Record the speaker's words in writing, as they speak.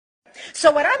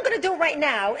So what I'm going to do right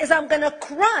now is I'm going to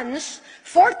crunch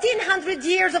 1400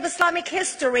 years of Islamic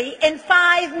history in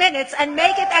 5 minutes and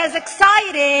make it as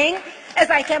exciting as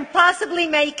I can possibly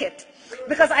make it.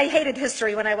 Because I hated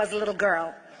history when I was a little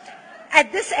girl.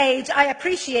 At this age, I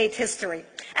appreciate history.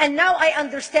 And now I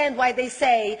understand why they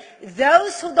say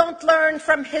those who don't learn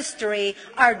from history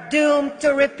are doomed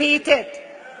to repeat it.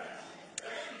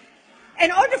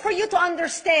 In order for you to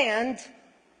understand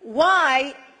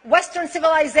why Western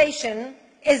civilization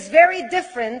is very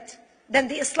different than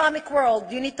the Islamic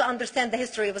world, you need to understand the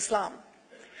history of Islam.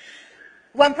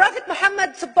 When Prophet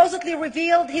Muhammad supposedly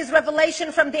revealed his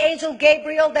revelation from the angel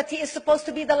Gabriel that he is supposed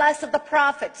to be the last of the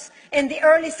prophets in the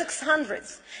early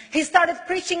 600s, he started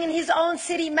preaching in his own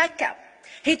city, Mecca.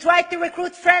 He tried to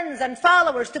recruit friends and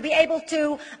followers to be able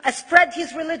to spread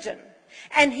his religion.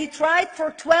 And he tried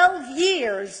for 12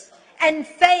 years and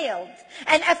failed.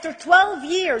 And after 12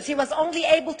 years, he was only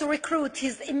able to recruit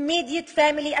his immediate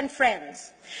family and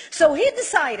friends. So he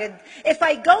decided, if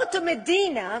I go to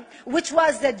Medina, which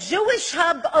was the Jewish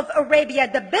hub of Arabia,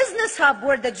 the business hub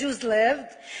where the Jews lived,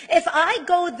 if I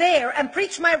go there and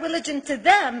preach my religion to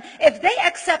them, if they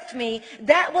accept me,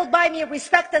 that will buy me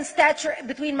respect and stature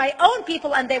between my own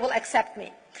people and they will accept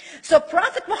me. So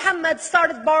Prophet Muhammad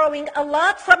started borrowing a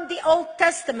lot from the Old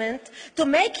Testament to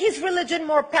make his religion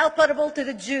more palatable to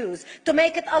the Jews, to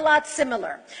make it a lot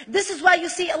similar. This is why you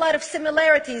see a lot of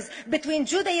similarities between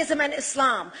Judaism and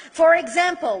Islam. For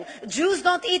example, Jews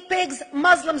don't eat pigs,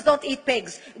 Muslims don't eat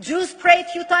pigs. Jews pray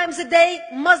a few times a day,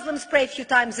 Muslims pray a few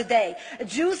times a day.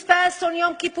 Jews fast on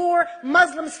Yom Kippur,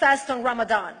 Muslims fast on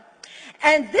Ramadan.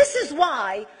 And this is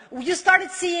why you started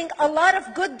seeing a lot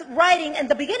of good writing in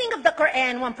the beginning of the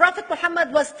Quran when Prophet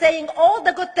Muhammad was saying all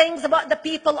the good things about the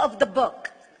people of the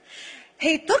book.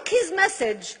 He took his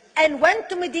message and went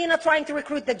to Medina trying to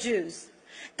recruit the Jews,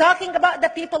 talking about the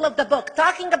people of the book,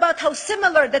 talking about how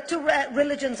similar the two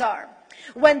religions are.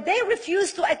 When they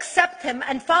refused to accept him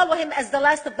and follow him as the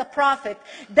last of the prophet,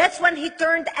 that's when he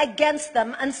turned against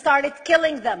them and started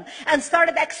killing them and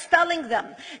started expelling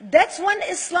them. That's when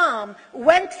Islam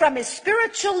went from a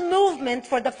spiritual movement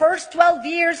for the first 12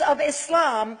 years of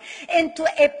Islam into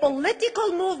a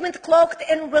political movement cloaked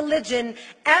in religion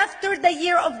after the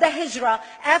year of the Hijrah,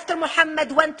 after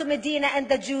Muhammad went to Medina and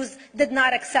the Jews did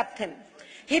not accept him.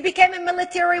 He became a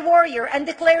military warrior and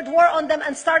declared war on them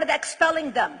and started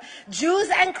expelling them. Jews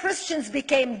and Christians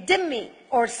became dhimmi,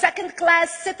 or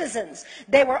second-class citizens.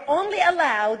 They were only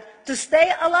allowed to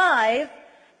stay alive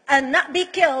and not be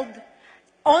killed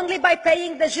only by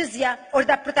paying the jizya or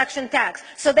the protection tax.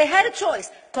 So they had a choice: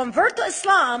 convert to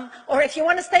Islam, or if you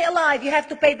want to stay alive, you have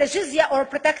to pay the jizya or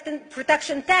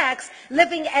protection tax,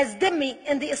 living as dhimmi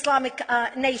in the Islamic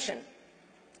nation.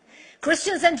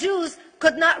 Christians and Jews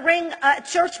could not ring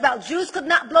church bells. Jews could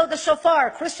not blow the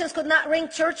shofar. Christians could not ring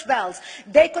church bells.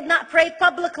 They could not pray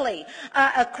publicly.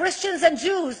 Christians and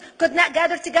Jews could not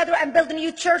gather together and build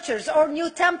new churches or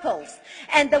new temples.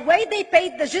 And the way they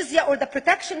paid the jizya or the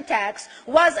protection tax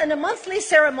was in a monthly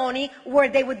ceremony where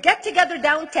they would get together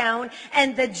downtown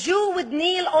and the Jew would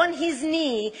kneel on his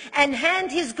knee and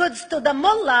hand his goods to the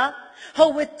mullah, who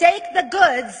would take the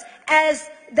goods as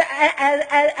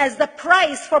the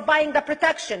price for buying the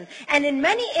protection. And in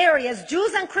many areas,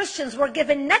 Jews and Christians were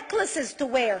given necklaces to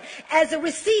wear as a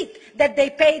receipt that they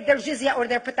paid their jizya or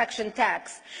their protection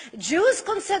tax. Jews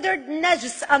considered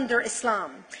najis under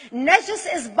Islam. Najis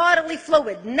is bodily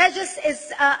fluid. Najis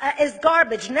is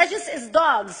garbage. Najis is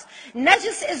dogs.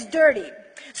 Najis is dirty.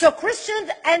 So Christians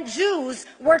and Jews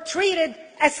were treated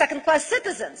as second-class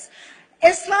citizens.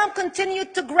 Islam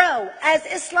continued to grow. As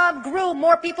Islam grew,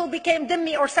 more people became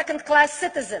dhimmi or second-class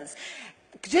citizens.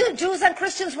 Jews and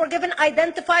Christians were given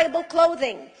identifiable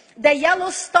clothing. The yellow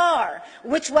star,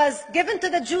 which was given to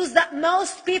the Jews that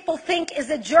most people think is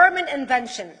a German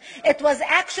invention. It was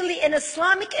actually an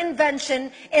Islamic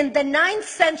invention in the 9th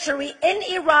century in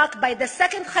Iraq by the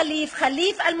second Khalif,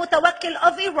 Khalif al-Mutawakkil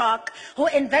of Iraq, who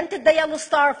invented the yellow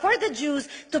star for the Jews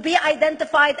to be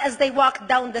identified as they walked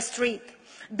down the street.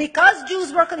 Because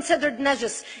Jews were considered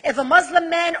najis, if a Muslim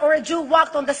man or a Jew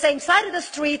walked on the same side of the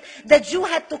street, the Jew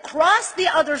had to cross the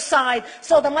other side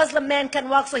so the Muslim man can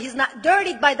walk, so he's not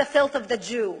dirtied by the filth of the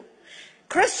Jew.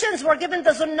 Christians were given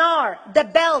the zunnar, the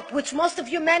belt, which most of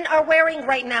you men are wearing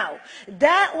right now.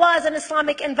 That was an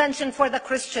Islamic invention for the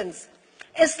Christians.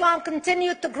 Islam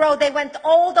continued to grow. They went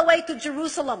all the way to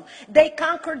Jerusalem. They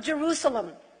conquered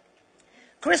Jerusalem.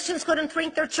 Christians couldn't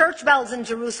ring their church bells in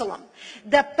Jerusalem.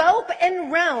 The Pope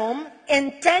in Rome in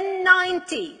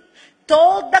 1090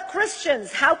 told the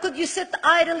Christians, how could you sit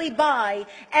idly by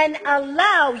and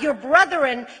allow your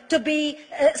brethren to be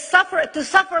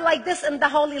suffer like this in the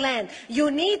Holy Land?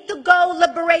 You need to go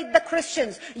liberate the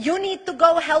Christians. You need to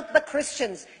go help the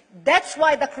Christians. That's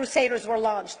why the Crusaders were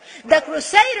launched. The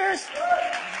Crusaders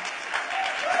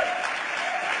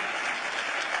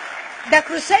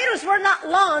were not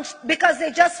launched because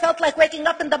they just felt like waking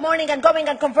up in the morning and going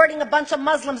and converting a bunch of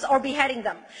Muslims or beheading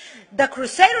them. The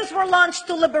Crusaders were launched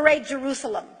to liberate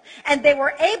Jerusalem. And they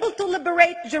were able to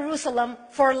liberate Jerusalem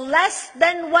for less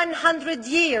than 100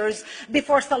 years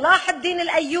before Salah ad-Din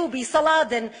al-Ayyubi,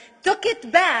 Saladin, took it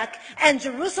back, and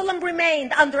Jerusalem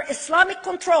remained under Islamic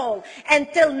control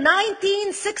until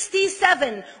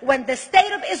 1967, when the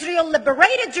State of Israel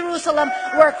liberated Jerusalem,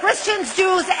 where Christians,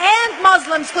 Jews, and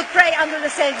Muslims could pray under the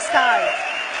same sky.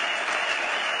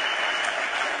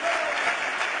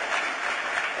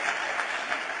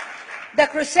 The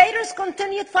Crusaders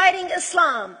continued fighting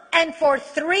Islam, and for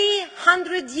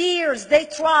 300 years they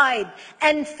tried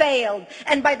and failed.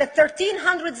 And by the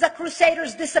 1300s, the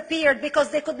Crusaders disappeared because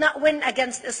they could not win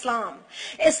against Islam.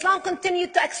 Islam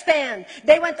continued to expand.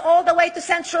 They went all the way to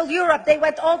Central Europe. They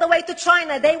went all the way to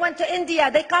China. They went to India.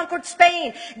 They conquered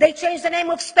Spain. They changed the name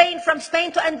of Spain from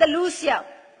Spain to Andalusia.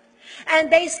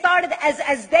 And they started,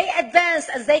 as they advanced,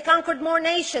 as they conquered more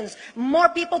nations, more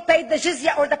people paid the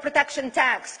jizya, or the protection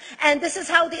tax. And this is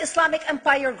how the Islamic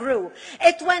Empire grew.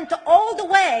 It went all the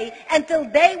way until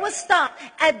they were stopped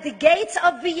at the gates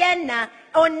of Vienna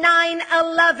on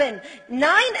 9/11.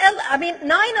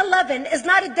 9/11 is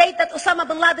not a date that Osama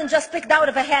bin Laden just picked out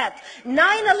of a hat.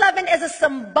 9/11 is a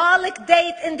symbolic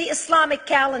date in the Islamic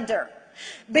calendar.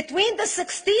 By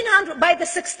the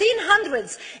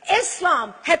 1600s,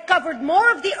 Islam had covered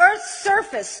more of the earth's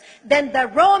surface than the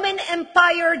Roman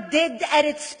Empire did at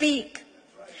its peak.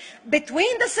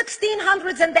 Between the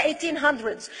 1600s and the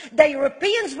 1800s, the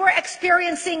Europeans were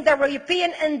experiencing the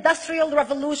European Industrial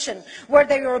Revolution, where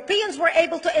the Europeans were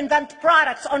able to invent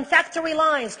products on factory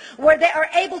lines, where they are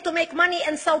able to make money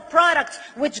and sell products,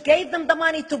 which gave them the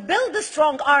money to build a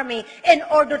strong army in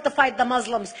order to fight the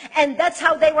Muslims. And that's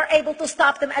how they were able to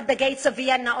stop them at the gates of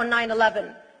Vienna on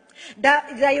 9/11.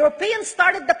 The Europeans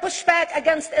started the pushback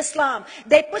against Islam.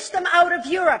 They pushed them out of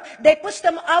Europe. They pushed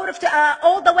them out of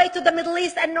all the way to the Middle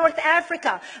East and North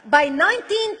Africa. By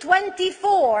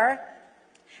 1924,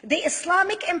 the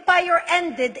Islamic Empire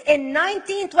ended. In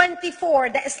 1924,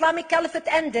 the Islamic Caliphate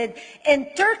ended in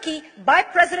Turkey by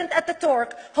President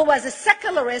Ataturk, who was a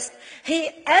secularist. He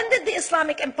ended the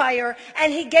Islamic Empire,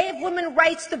 and he gave women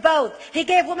rights to vote. He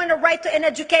gave women a right to an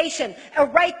education, a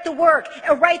right to work,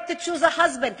 a right to choose a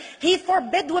husband. He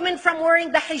forbid women from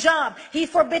wearing the hijab. He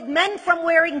forbid men from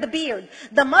wearing the beard.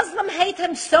 The Muslims hate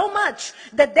him so much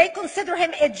that they consider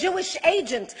him a Jewish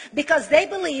agent, because they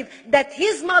believe that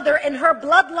his mother and her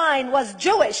bloodline was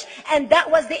Jewish, and that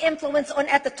was the influence on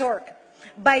Ataturk.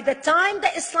 By the time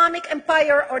the Islamic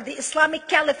Empire, or the Islamic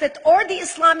Caliphate, or the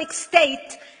Islamic State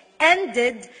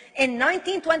ended in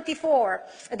 1924,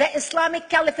 the Islamic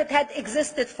Caliphate had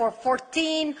existed for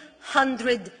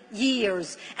 1400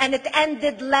 years, and it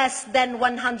ended less than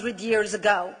 100 years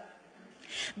ago.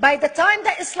 By the time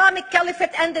the Islamic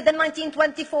Caliphate ended in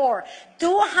 1924,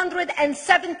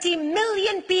 270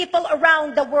 million people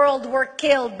around the world were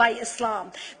killed by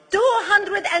Islam.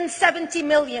 270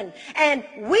 million. And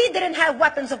we didn't have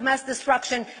weapons of mass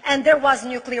destruction, and there was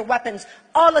nuclear weapons.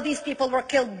 All of these people were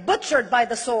killed, butchered by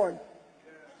the sword.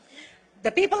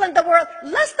 The people in the world,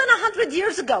 less than 100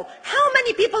 years ago, how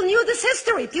many people knew this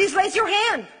history? Please raise your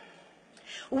hand.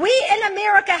 We in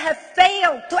America have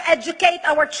failed to educate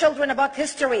our children about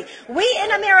history. We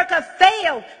in America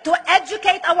failed to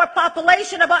educate our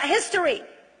population about history.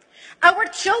 Our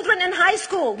children in high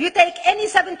school, you take any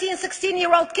 17,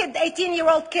 16-year-old kid,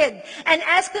 18-year-old kid, and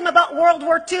ask them about World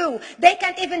War II. They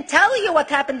can't even tell you what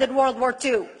happened in World War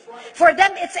II. For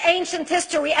them, it's ancient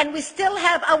history, and we still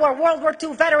have our World War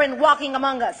II veteran walking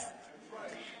among us.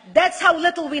 That's how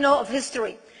little we know of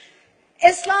history.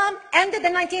 Islam ended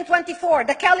in 1924,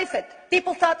 the Caliphate.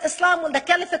 People thought the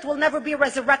Caliphate will never be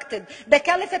resurrected. The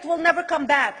Caliphate will never come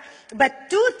back. But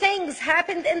two things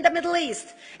happened in the Middle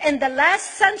East in the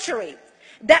last century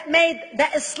that made the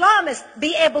Islamists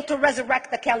be able to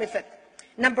resurrect the Caliphate.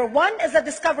 Number one is the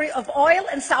discovery of oil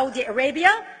in Saudi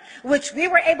Arabia, which we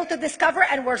were able to discover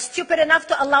and were stupid enough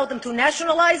to allow them to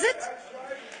nationalize it.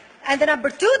 And the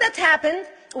number two that happened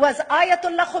was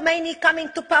Ayatollah Khomeini coming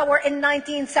to power in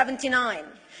 1979.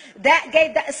 That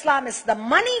gave the Islamists the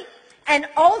money and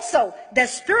also the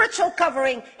spiritual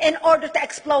covering in order to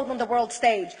explode on the world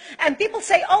stage. And people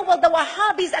say, oh, well, the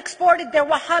Wahhabis exported their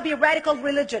Wahhabi radical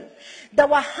religion. The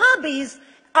Wahhabis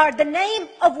are the name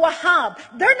of Wahhab.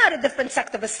 They're not a different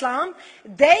sect of Islam.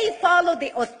 They follow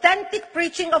the authentic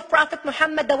preaching of Prophet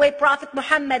Muhammad, the way Prophet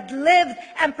Muhammad lived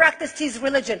and practiced his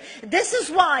religion. This is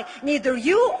why neither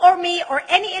you or me or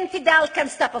any infidel can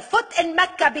step a foot in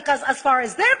Mecca, because as far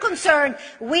as they're concerned,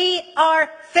 we are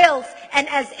filth. And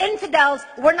as infidels,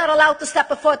 we're not allowed to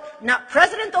step a foot, not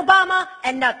President Obama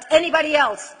and not anybody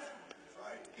else.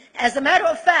 As a matter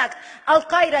of fact,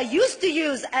 Al-Qaeda used to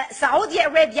use Saudi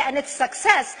Arabia and its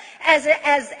success as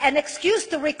an excuse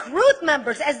to recruit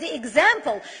members, as the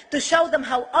example to show them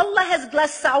how Allah has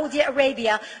blessed Saudi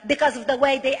Arabia because of the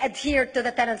way they adhere to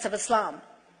the tenets of Islam.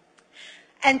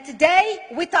 And today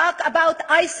we talk about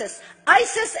ISIS.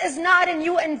 ISIS is not a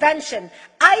new invention.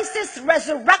 ISIS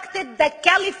resurrected the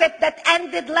caliphate that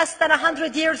ended less than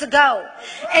 100 years ago.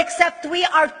 Except we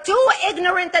are too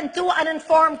ignorant and too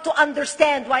uninformed to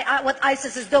understand what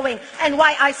ISIS is doing and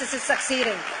why ISIS is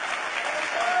succeeding.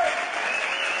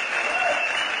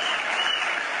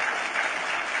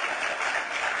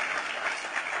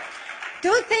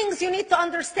 Two things you need to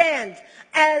understand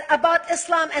about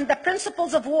Islam and the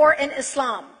principles of war in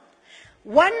Islam.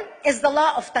 One is the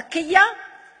law of taqiyya,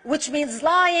 which means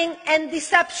lying and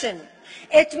deception.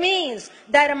 It means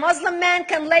that a Muslim man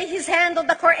can lay his hand on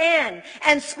the Quran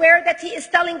and swear that he is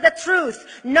telling the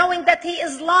truth, knowing that he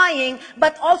is lying,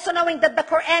 but also knowing that the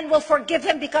Quran will forgive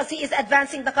him because he is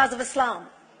advancing the cause of Islam.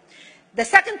 The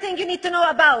second thing you need to know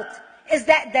about is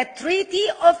that the Treaty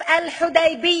of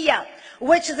Al-Hudaybiyah,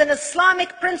 which is an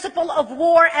Islamic principle of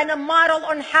war and a model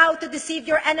on how to deceive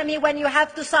your enemy when you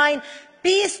have to sign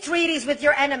peace treaties with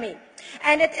your enemy.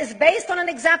 And it is based on an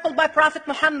example by Prophet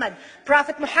Muhammad.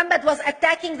 Prophet Muhammad was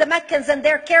attacking the Meccans and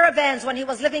their caravans when he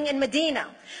was living in Medina.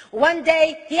 One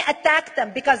day he attacked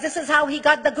them because this is how he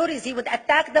got the goodies. He would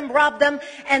attack them, rob them,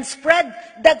 and spread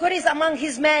the goodies among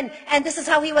his men. And this is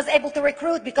how he was able to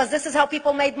recruit, because this is how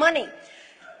people made money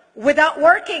without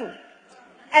working.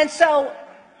 And so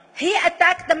he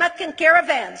attacked the Meccan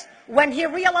caravans. When he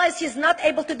realized he's not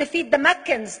able to defeat the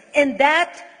Meccans in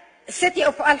that city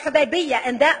of Al-Hudaybiyah,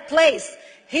 in that place,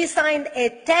 he signed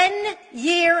a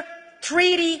 10-year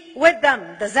treaty with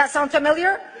them. Does that sound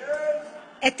familiar?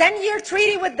 A 10-year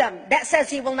treaty with them that says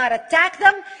he will not attack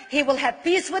them, he will have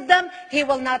peace with them, he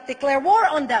will not declare war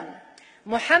on them.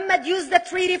 Muhammad used the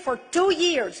treaty for 2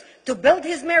 years to build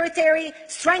his military,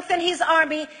 strengthen his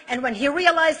army, and when he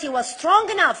realized he was strong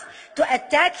enough to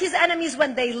attack his enemies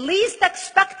when they least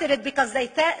expected it, because they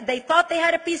thought they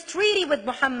had a peace treaty with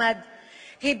Muhammad,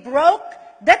 he broke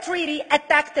the treaty,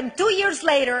 attacked them 2 years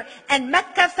later, and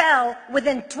Mecca fell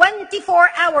within 24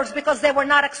 hours because they were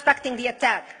not expecting the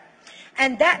attack.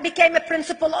 And that became a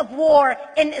principle of war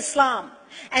in Islam.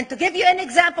 And to give you an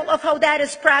example of how that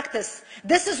is practiced,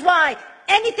 this is why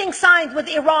anything signed with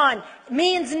Iran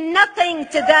means nothing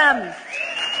to them.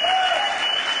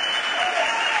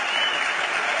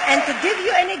 And to give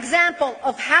you an example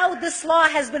of how this law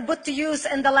has been put to use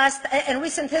in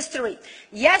recent history,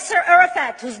 Yasser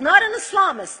Arafat, who's not an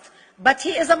Islamist, but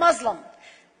he is a Muslim,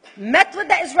 met with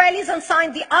the Israelis and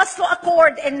signed the Oslo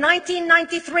Accord in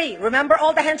 1993. Remember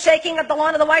all the handshaking at the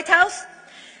lawn of the White House?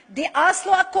 The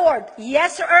Oslo Accord,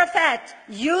 Yasser Arafat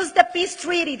used the peace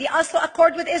treaty, the Oslo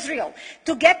Accord with Israel,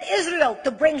 to get Israel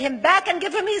to bring him back and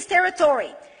give him his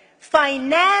territory,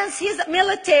 finance his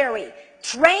military,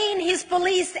 train his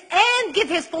police, and give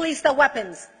his police the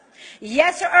weapons.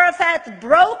 Yasser Arafat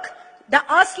broke the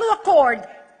Oslo Accord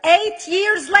 8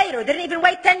 years later, didn't even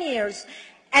wait 10 years,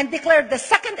 and declared the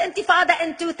second Intifada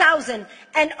in 2000,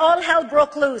 and all hell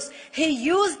broke loose. He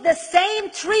used the same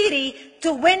treaty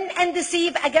to win and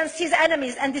deceive against his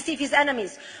enemies and deceive his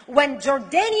enemies. When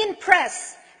Jordanian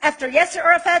press, after Yasser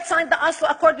Arafat signed the Oslo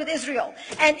Accord with Israel,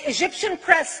 and Egyptian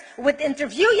press would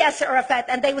interview Yasser Arafat,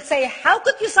 and they would say, how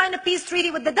could you sign a peace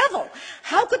treaty with the devil?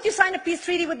 How could you sign a peace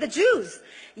treaty with the Jews?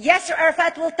 Yasser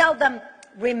Arafat will tell them,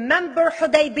 remember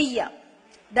Hudaybiyah.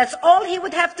 That's all he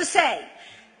would have to say.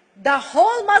 The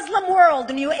whole Muslim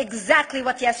world knew exactly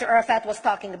what Yasser Arafat was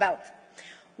talking about.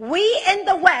 We in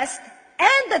the West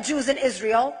and the Jews in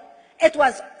Israel, it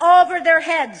was over their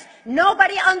heads.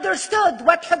 Nobody understood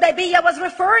what Hudaybiyah was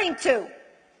referring to.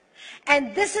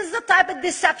 And this is the type of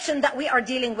deception that we are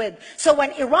dealing with. So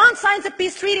when Iran signs a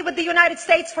peace treaty with the United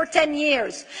States for 10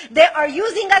 years, they are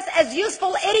using us as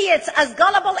useful idiots, as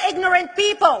gullible, ignorant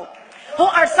people who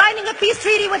are signing a peace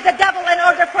treaty with the devil in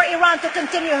order for Iran to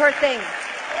continue her thing.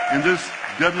 In this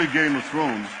deadly Game of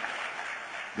Thrones,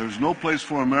 there's no place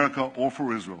for America or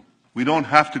for Israel. We don't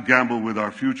have to gamble with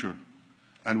our future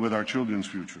and with our children's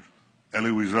future.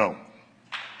 Elie Wiesel.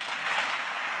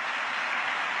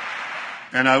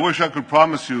 And I wish I could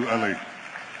promise you, Elie,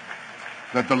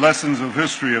 that the lessons of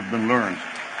history have been learned.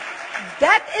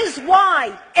 That is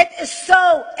why it is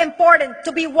so important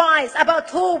to be wise about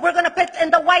who we're going to put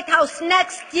in the White House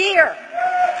next year.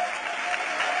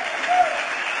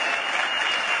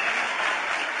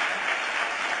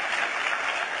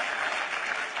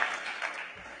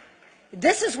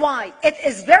 This is why it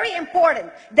is very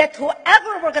important that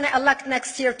whoever we're going to elect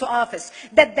next year to office,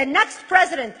 that the next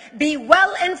president be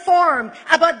well informed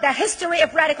about the history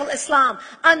of radical Islam,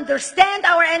 understand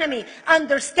our enemy,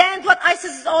 understand what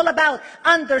ISIS is all about,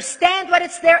 understand what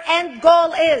their end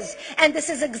goal is. And this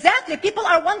is exactly, people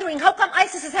are wondering how come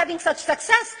ISIS is having such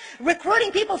success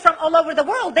recruiting people from all over the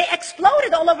world. They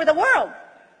exploded all over the world.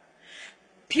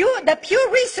 The Pew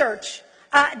Research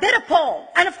did a poll,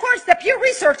 and of course the Pew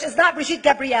Research is not Brigitte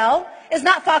Gabriel, is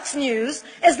not Fox News,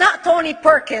 is not Tony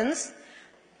Perkins.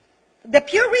 The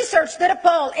Pew Research did a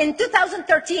poll in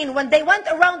 2013 when they went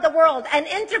around the world and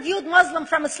interviewed Muslims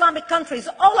from Islamic countries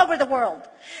all over the world.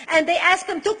 And they asked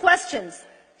them two questions.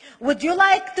 Would you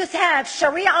like to have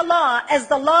Sharia law as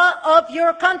the law of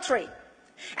your country?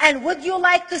 And would you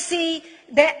like to see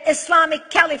the Islamic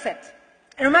Caliphate?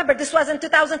 And remember, this was in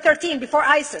 2013, before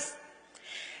ISIS.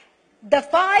 The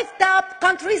 5 top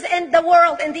countries in the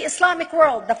world, in the Islamic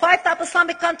world, the 5 top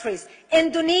Islamic countries: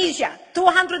 Indonesia,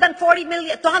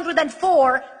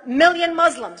 204 million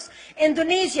Muslims.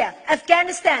 Indonesia,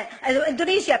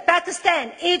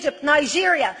 Pakistan, Egypt,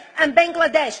 Nigeria, and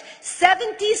Bangladesh.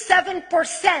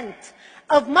 77%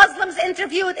 of Muslims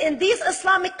interviewed in these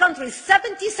Islamic countries,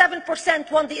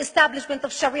 77% want the establishment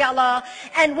of Sharia law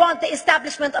and want the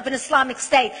establishment of an Islamic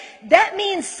state. That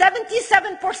means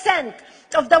 77%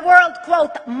 of the world,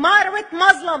 quote, moderate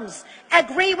Muslims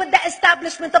agree with the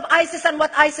establishment of ISIS and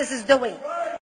what ISIS is doing.